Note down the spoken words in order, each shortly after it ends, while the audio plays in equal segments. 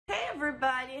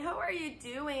everybody, how are you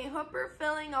doing? Hope you're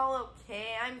feeling all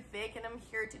okay. I'm Vic and I'm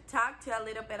here to talk to you a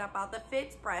little bit about the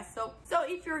FitSpresso. So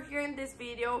if you're here in this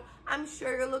video, I'm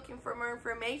sure you're looking for more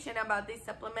information about this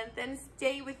supplement, then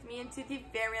stay with me until the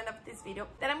very end of this video.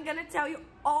 Then I'm gonna tell you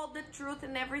all the truth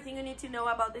and everything you need to know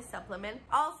about this supplement.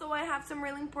 Also, I have some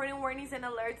really important warnings and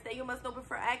alerts that you must know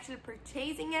before actually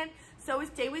purchasing it, so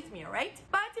stay with me, alright?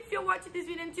 But if you're watching this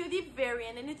video until the very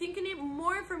end and you think you need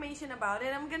more information about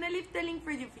it, I'm gonna leave the link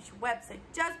for the official website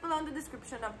just below in the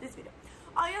description of this video.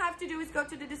 All you have to do is go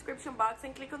to the description box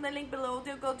and click on the link below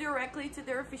to go directly to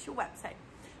their official website.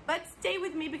 But stay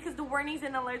with me because the warnings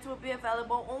and alerts will be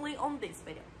available only on this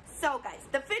video. So guys,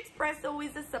 the FitSpresso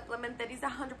is a supplement that is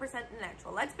 100%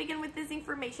 natural. Let's begin with this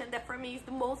information that for me is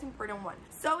the most important one.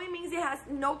 So it means it has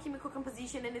no chemical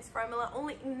composition in its formula,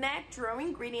 only natural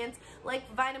ingredients like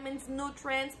vitamins,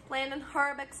 nutrients, plant and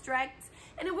herb extracts,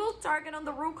 and it will target on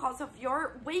the root cause of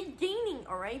your weight gaining,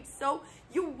 alright? So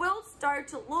you will start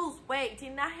to lose weight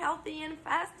in a healthy and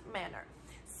fast manner.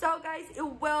 So guys,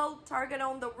 it will target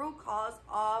on the root cause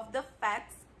of the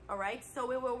fats, alright?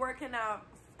 So it will work in a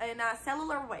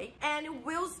cellular way, and it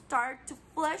will start to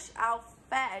flush out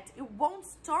fat. It won't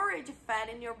storage fat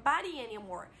in your body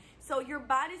anymore. So your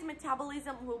body's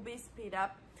metabolism will be speed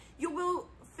up. You will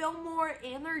feel more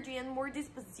energy and more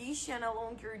disposition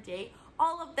along your day.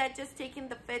 All of that just taking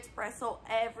the FitSpresso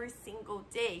every single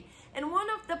day. And one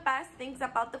of the best things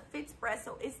about the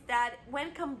FitSpresso is that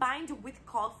when combined with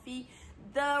coffee,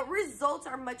 the results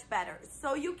are much better.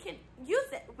 So you can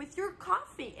use it with your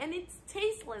coffee and it's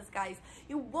tasteless, guys.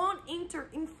 You won't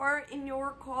infer in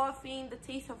your coffee, in the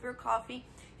taste of your coffee.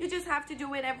 You just have to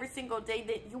do it every single day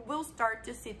that you will start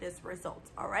to see this result,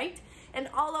 all right? And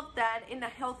all of that in a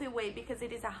healthy way because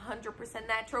it is 100%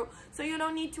 natural. So you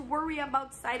don't need to worry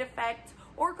about side effects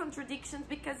or contradictions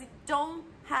because it don't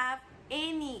have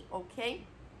any, okay?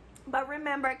 But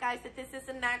remember, guys, that this is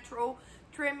a natural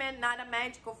treatment, not a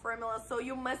magical formula, so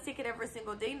you must take it every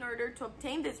single day in order to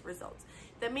obtain these results.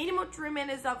 The minimal treatment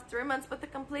is of 3 months, but the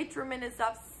complete treatment is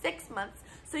of 6 months,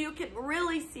 so you can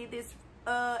really see this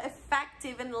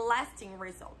effective and lasting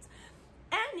results.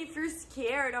 And if you're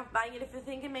scared of buying it, if you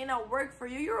think it may not work for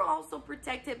you, you're also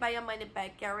protected by a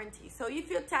money-back guarantee. So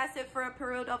if you test it for a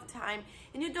period of time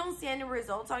and you don't see any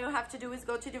results, all you have to do is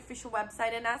go to the official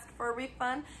website and ask for a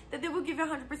refund, that they will give you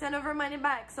 100% of your money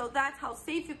back. So that's how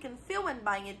safe you can feel when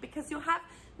buying it because you have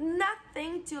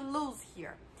nothing to lose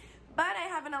here. But I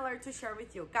have an alert to share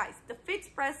with you. Guys, the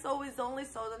FitSpresso is only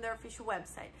sold on their official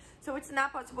website. So it's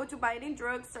not possible to buy it in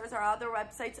drugstores or other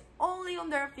websites, only on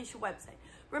their official website.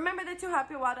 Remember that to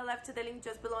help you out, I left the link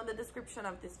just below in the description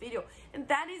of this video. And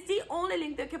that is the only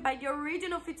link that you can buy the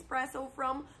original FitSpresso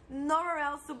from, nowhere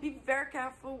else. So be very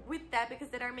careful with that because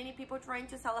there are many people trying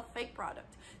to sell a fake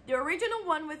product. The original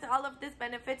one with all of these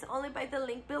benefits, only by the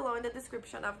link below in the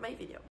description of my video.